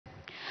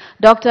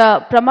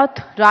Dr.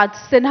 Pramath Raj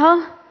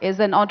Sinha is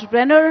an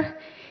entrepreneur,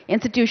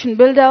 institution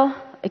builder,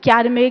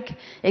 academic,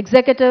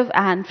 executive,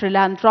 and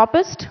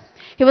philanthropist.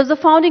 He was the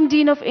founding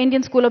dean of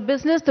Indian School of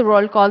Business, the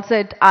world calls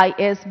it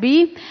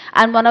ISB,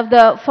 and one of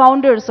the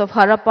founders of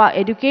Harappa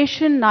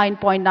Education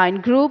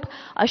 9.9 Group,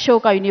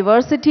 Ashoka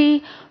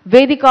University,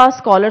 Vedika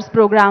Scholars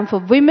Program for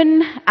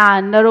Women,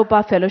 and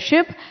Naropa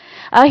Fellowship.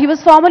 He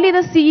was formerly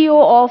the CEO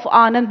of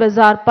Anand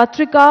Bazar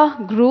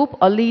Patrika Group,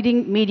 a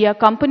leading media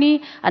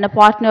company, and a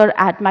partner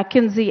at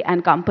McKinsey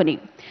 & Company.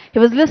 He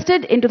was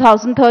listed in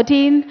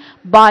 2013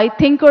 by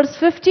Thinkers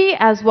 50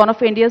 as one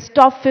of India's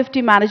top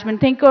 50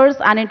 management thinkers,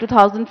 and in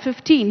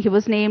 2015 he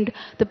was named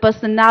the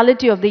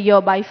Personality of the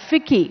Year by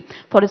FICCI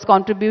for his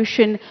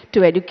contribution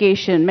to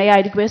education. May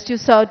I request you,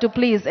 sir, to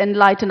please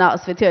enlighten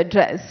us with your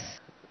address.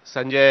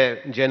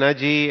 Sanjay Jaina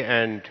ji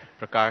and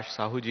Prakash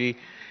Sahu ji,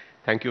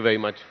 thank you very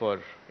much for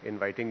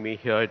inviting me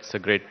here. It's a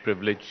great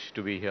privilege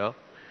to be here.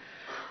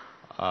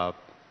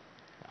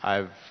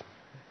 I've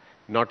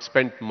not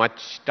spent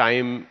much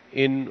time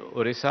in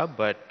Odisha,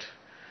 but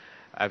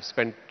I've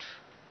spent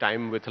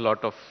time with a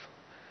lot of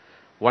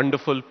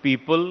wonderful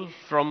people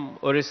from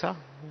Odisha.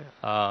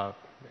 I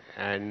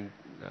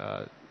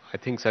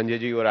think Sanjay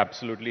ji, you are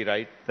absolutely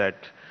right that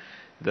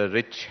the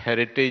rich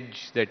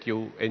heritage that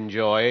you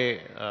enjoy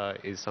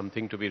is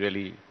something to be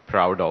really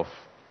proud of.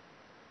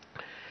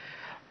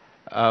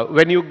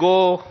 When you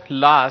go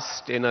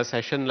last in a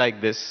session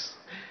like this,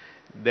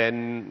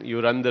 then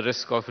you run the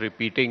risk of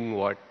repeating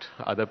what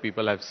other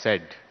people have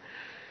said.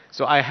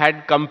 So I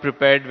had come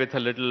prepared with a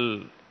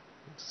little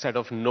set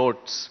of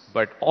notes,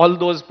 but all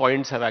those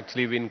points have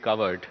actually been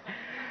covered.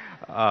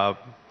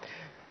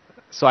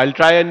 So I'll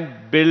try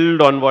and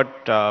build on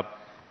what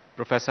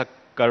Professor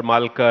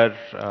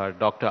Karmalkar,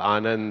 Dr.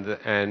 Anand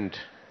and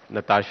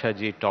Natasha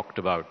ji talked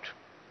about.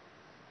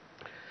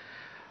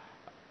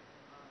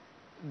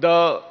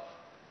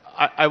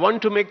 I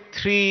want to make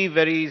three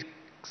very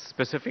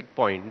specific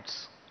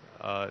points.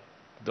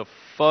 The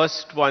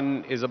first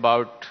one is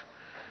about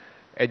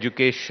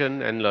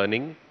education and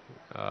learning,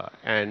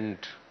 and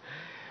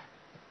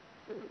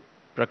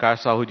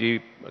Prakash Sahu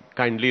ji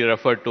kindly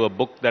referred to a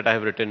book that I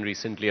have written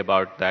recently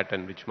about that,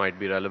 and which might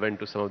be relevant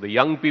to some of the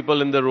young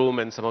people in the room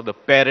and some of the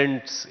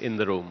parents in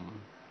the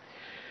room.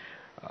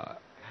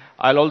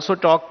 I'll also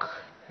talk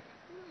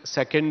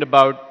second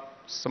about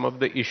some of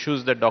the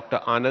issues that Dr.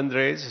 Anand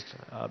raised,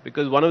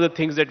 because one of the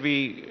things that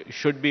we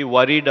should be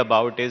worried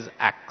about is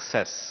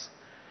access.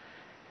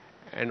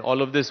 And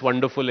all of this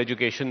wonderful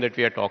education that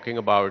we are talking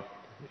about,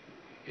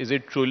 is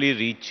it truly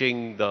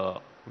reaching the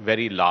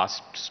very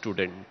last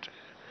student?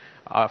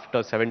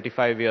 After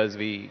 75 years,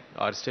 we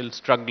are still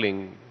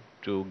struggling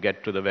to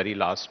get to the very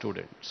last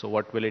student. So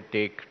what will it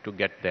take to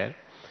get there?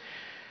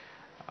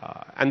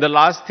 And the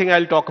last thing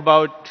I'll talk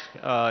about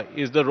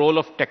is the role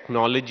of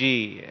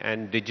technology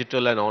and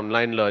digital and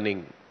online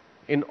learning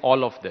in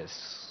all of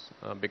this.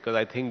 Because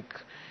I think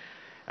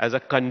as a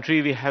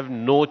country we have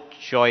no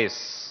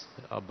choice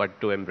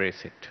but to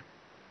embrace it.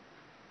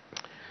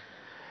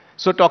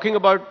 So talking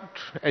about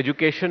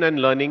education and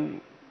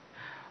learning,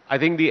 I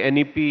think the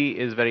NEP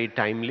is very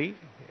timely,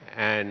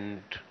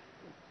 and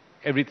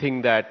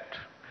everything that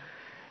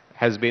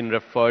has been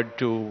referred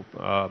to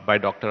by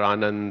Dr.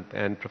 Anand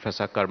and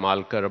Professor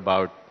Karmalkar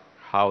about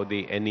how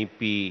the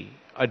NEP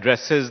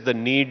addresses the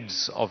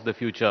needs of the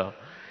future,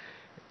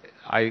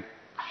 I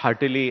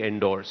heartily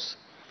endorse.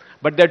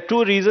 But there are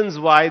two reasons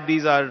why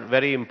these are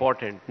very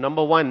important.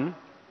 Number one,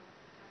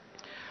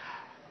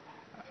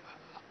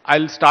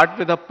 I'll start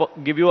with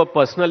give you a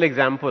personal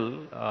example.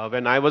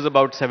 When I was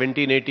about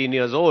 17, 18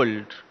 years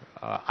old,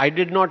 I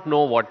did not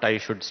know what I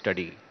should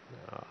study.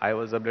 I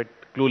was a bit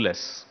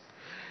clueless.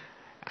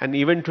 And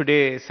even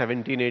today,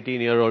 17,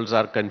 18-year-olds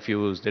are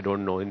confused. They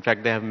don't know. In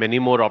fact, they have many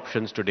more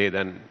options today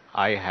than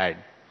I had.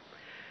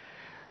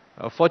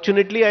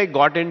 Fortunately, I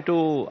got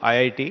into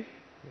IIT.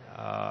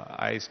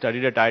 I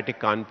studied at IIT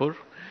Kanpur.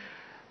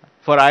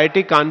 For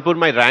IIT Kanpur,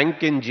 my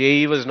rank in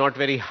JEE was not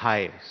very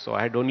high. So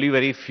I had only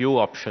very few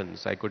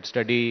options. I could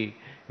study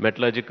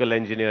metallurgical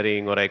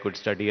engineering or I could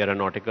study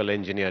aeronautical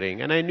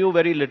engineering. And I knew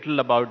very little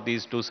about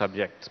these two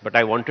subjects. But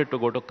I wanted to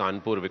go to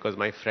Kanpur because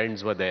my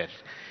friends were there.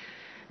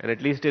 And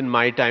at least in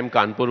my time,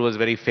 Kanpur was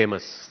very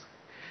famous.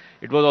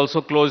 It was also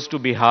close to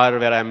Bihar,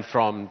 where I am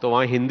from. So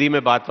वहाँ हिंदी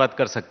में बात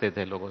कर सकते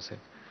थे लोगों से.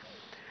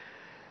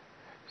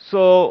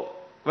 So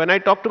when I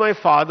talked to my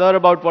father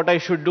about what I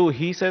should do,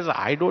 he says,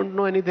 I don't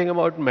know anything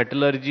about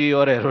metallurgy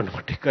or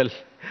aeronautical.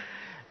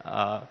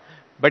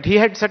 But he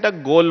had set a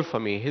goal for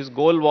me. His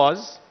goal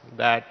was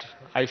that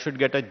I should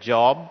get a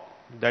job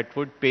that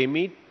would pay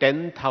me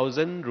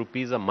 10,000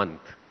 rupees a month.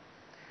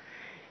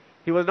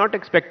 He was not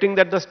expecting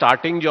that the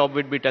starting job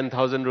would be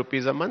 10,000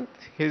 rupees a month.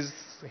 His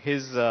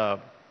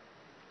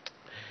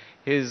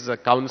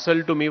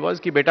counsel to me was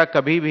कि बेटा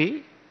कभी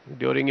भी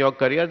during your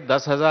career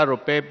 10,000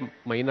 रुपए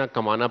महीना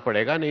कमाना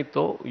पड़ेगा, नहीं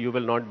तो you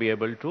will not be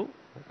able to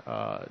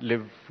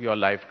live your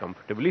life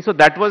comfortably. So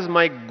that was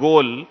my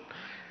goal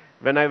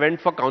when I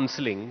went for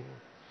counseling.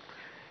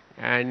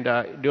 And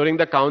during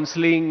the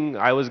counseling,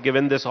 I was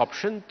given this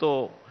option.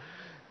 So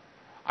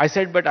I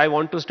said, but I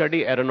want to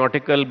study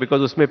aeronautical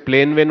because उसमें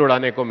plane when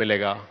उड़ाने को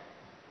मिलेगा.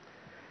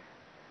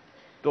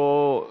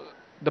 So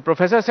the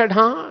professor said,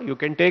 हाँ, you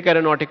can take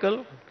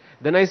aeronautical.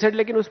 Then I said,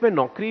 लेकिन उसमें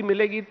नौकरी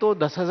मिलेगी तो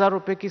 10,000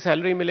 रुपए की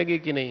सैलरी मिलेगी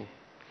कि नहीं?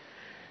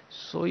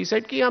 So he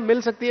said कि हाँ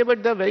मिल सकती है,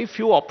 but there are very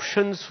few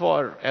options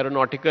for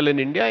aeronautical in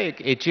India.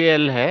 एक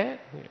HAL है,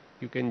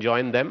 you can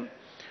join them.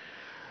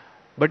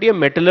 But ये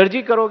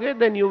metallurgy करोगे,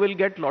 then you will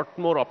get lot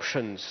more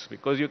options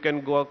because you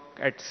can work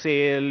at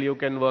SAIL, you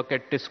can work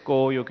at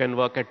TISCO, you can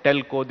work at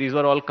Telco. These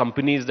were all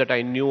companies that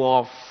I knew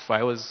of.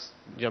 I was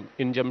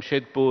in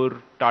Jamshedpur,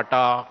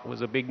 Tata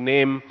was a big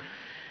name.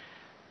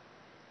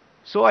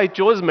 So I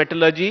chose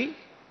metallurgy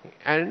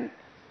and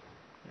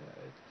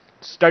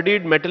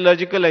studied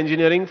metallurgical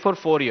engineering for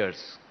 4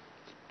 years.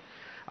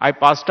 I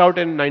passed out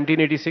in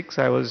 1986.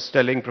 I was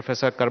telling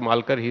Professor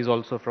Karmalkar, he's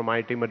also from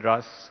IIT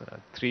Madras,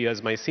 3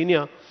 years my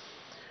senior.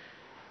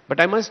 But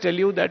I must tell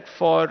you that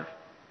for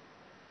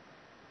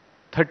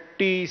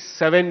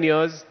 37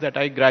 years that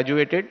I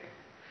graduated,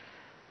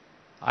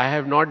 I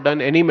have not done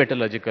any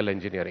metallurgical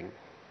engineering.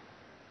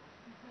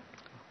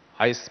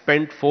 I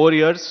spent 4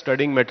 years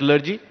studying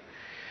metallurgy.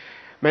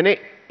 मैंने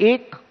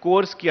एक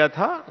course किया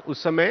था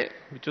उस समय,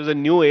 which was a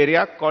new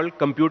area called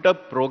computer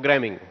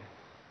programming.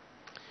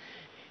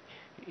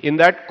 In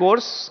that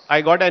course,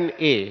 I got an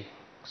A.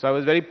 So I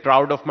was very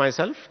proud of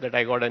myself that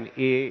I got an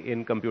A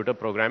in computer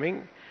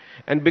programming.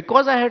 And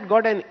because I had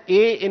got an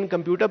A in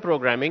computer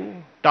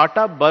programming,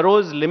 Tata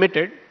Burrows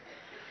Limited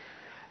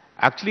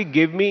actually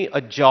gave me a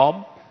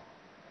job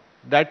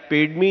that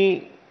paid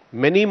me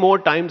many more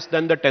times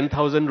than the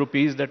 10,000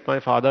 rupees that my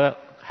father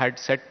had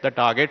set the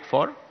target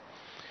for.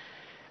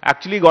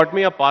 Actually got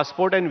me a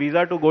passport and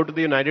visa to go to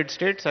the United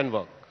States and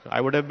work. I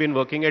would have been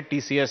working at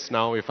TCS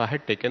now if I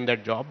had taken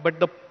that job.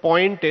 But the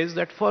point is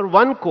that for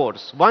one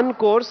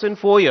course in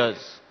 4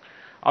 years,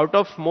 out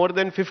of more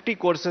than 50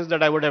 courses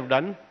that I would have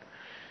done,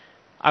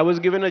 I was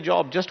given a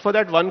job just for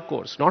that one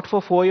course, not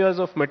for 4 years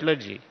of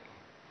metallurgy.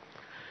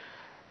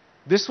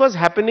 This was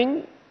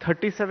happening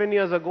 37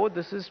 years ago.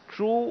 This is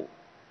true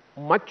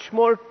much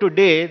more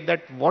today,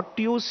 that what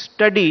you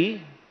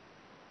study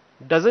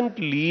doesn't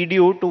lead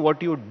you to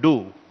what you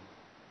do.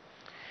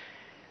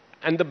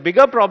 And the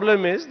bigger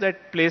problem is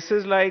that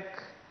places like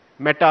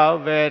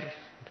Meta, where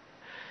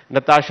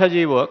Natasha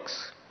ji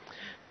works,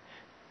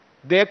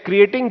 they are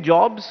creating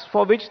jobs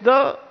for which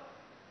the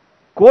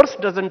course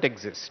doesn't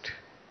exist.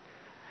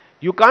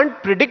 You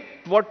can't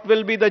predict what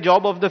will be the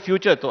job of the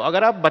future. तो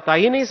अगर आप बता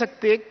ही नहीं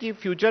सकते कि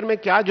future में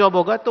क्या job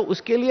होगा, तो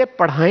उसके लिए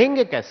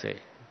पढ़ाएंगे कैसे?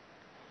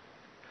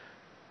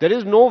 There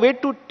is no way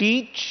to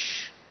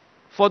teach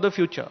for the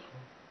future.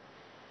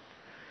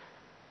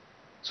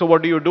 So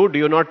what do? Do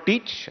you not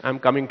teach? I'm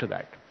coming to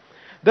that.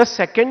 The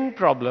second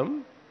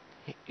problem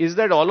is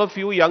that all of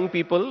you young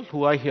people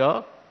who are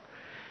here,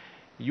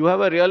 you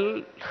have a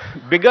real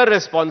bigger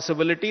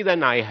responsibility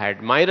than I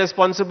had. My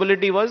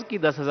responsibility was कि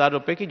 10,000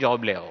 रुपए की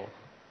job ले आओ.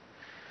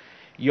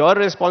 Your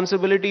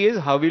responsibility is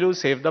how will you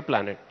save the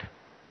planet?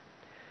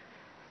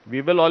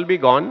 We will all be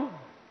gone,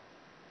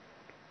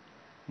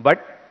 but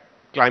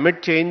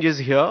climate change is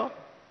here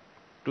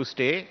to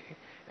stay.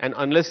 And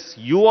unless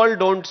you all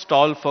don't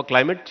solve for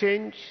climate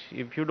change,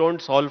 if you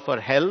don't solve for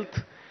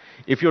health,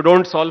 if you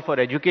don't solve for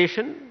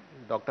education,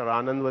 Dr.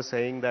 Anand was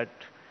saying that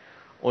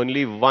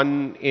only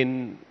 1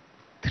 in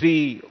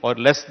 3 or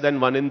less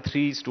than 1 in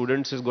 3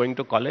 students is going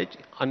to college.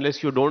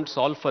 Unless you don't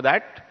solve for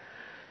that,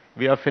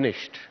 we are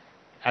finished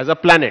as a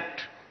planet.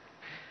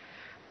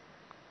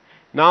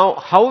 Now,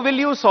 how will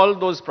you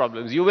solve those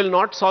problems? You will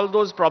not solve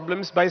those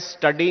problems by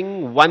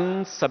studying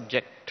one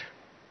subject.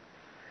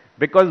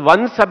 Because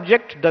one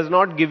subject does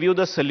not give you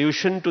the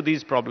solution to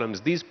these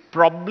problems. These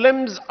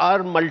problems are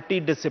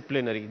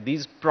multidisciplinary.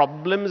 These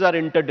problems are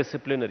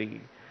interdisciplinary.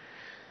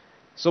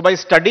 So by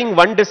studying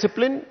one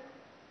discipline,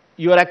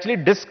 you are actually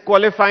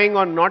disqualifying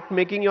or not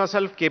making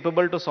yourself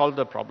capable to solve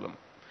the problem.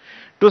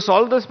 To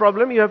solve this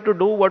problem, you have to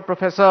do what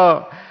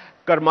Professor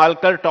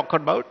Karmalkar talked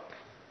about.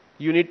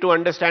 You need to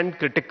understand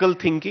critical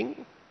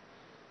thinking,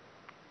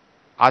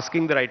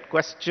 asking the right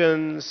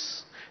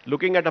questions,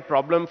 looking at a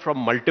problem from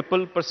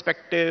multiple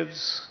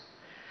perspectives,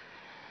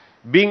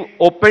 being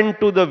open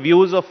to the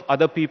views of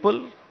other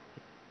people.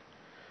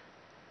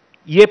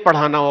 ये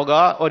पढ़ाना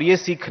होगा और ये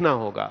सीखना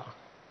होगा.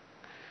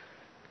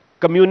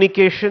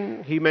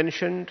 Communication, he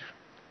mentioned,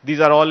 these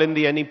are all in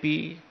the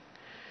NEP.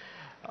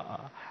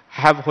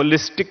 Have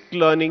holistic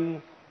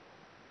learning.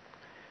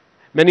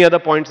 Many other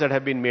points that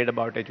have been made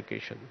about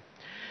education.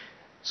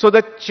 So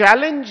the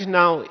challenge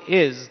now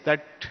is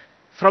that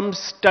from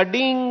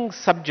studying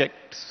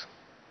subjects,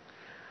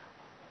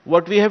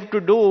 what we have to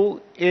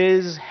do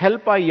is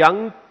help our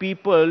young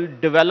people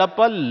develop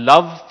a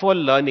love for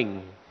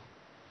learning.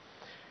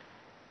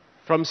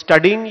 From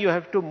studying, you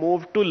have to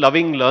move to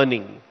loving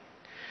learning.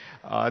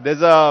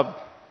 There's our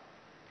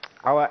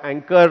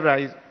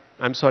anchor,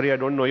 I'm sorry, I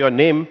don't know your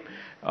name,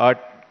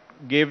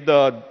 gave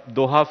the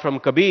doha from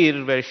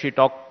Kabir where she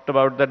talked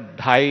about the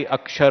Dhai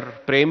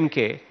Akshar Prem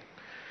Ke.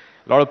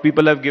 A lot of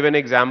people have given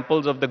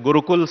examples of the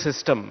Gurukul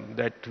system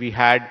that we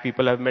had.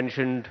 People have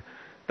mentioned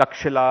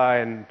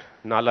Takshila and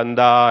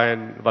Nalanda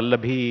and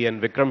Vallabhi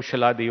and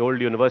Vikramshila, the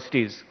old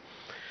universities,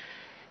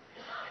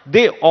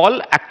 they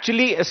all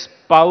actually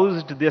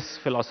espoused this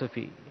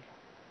philosophy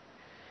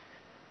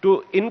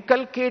to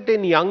inculcate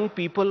in young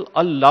people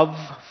a love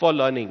for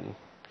learning.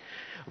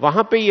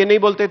 वहां पे ये नहीं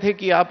बोलते थे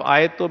कि आप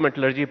आए तो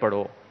मेटलर्जी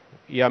पढ़ो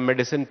या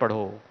मेडिसिन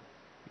पढ़ो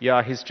या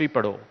हिस्ट्री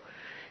पढ़ो.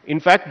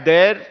 इनफैक्ट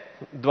देयर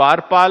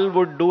द्वारपाल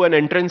would do an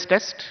entrance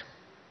test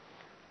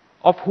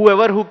of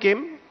whoever who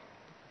came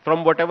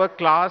from whatever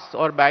class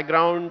or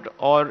background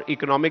or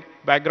economic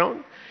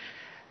background,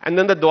 and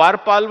then the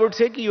Dwarpal would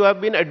say ki you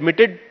have been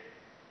admitted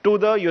to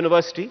the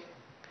university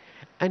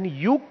and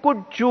you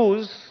could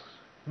choose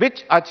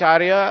which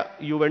acharya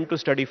you went to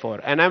study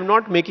for. And I'm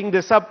not making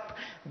this up.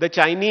 The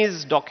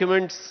Chinese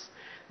documents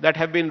that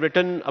have been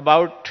written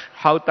about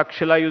how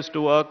Takshila used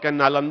to work and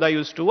Nalanda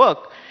used to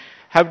work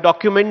have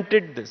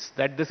documented this,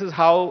 that this is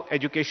how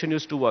education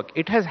used to work.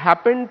 It has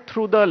happened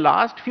through the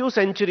last few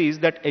centuries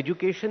that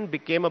education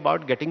became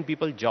about getting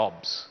people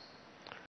jobs.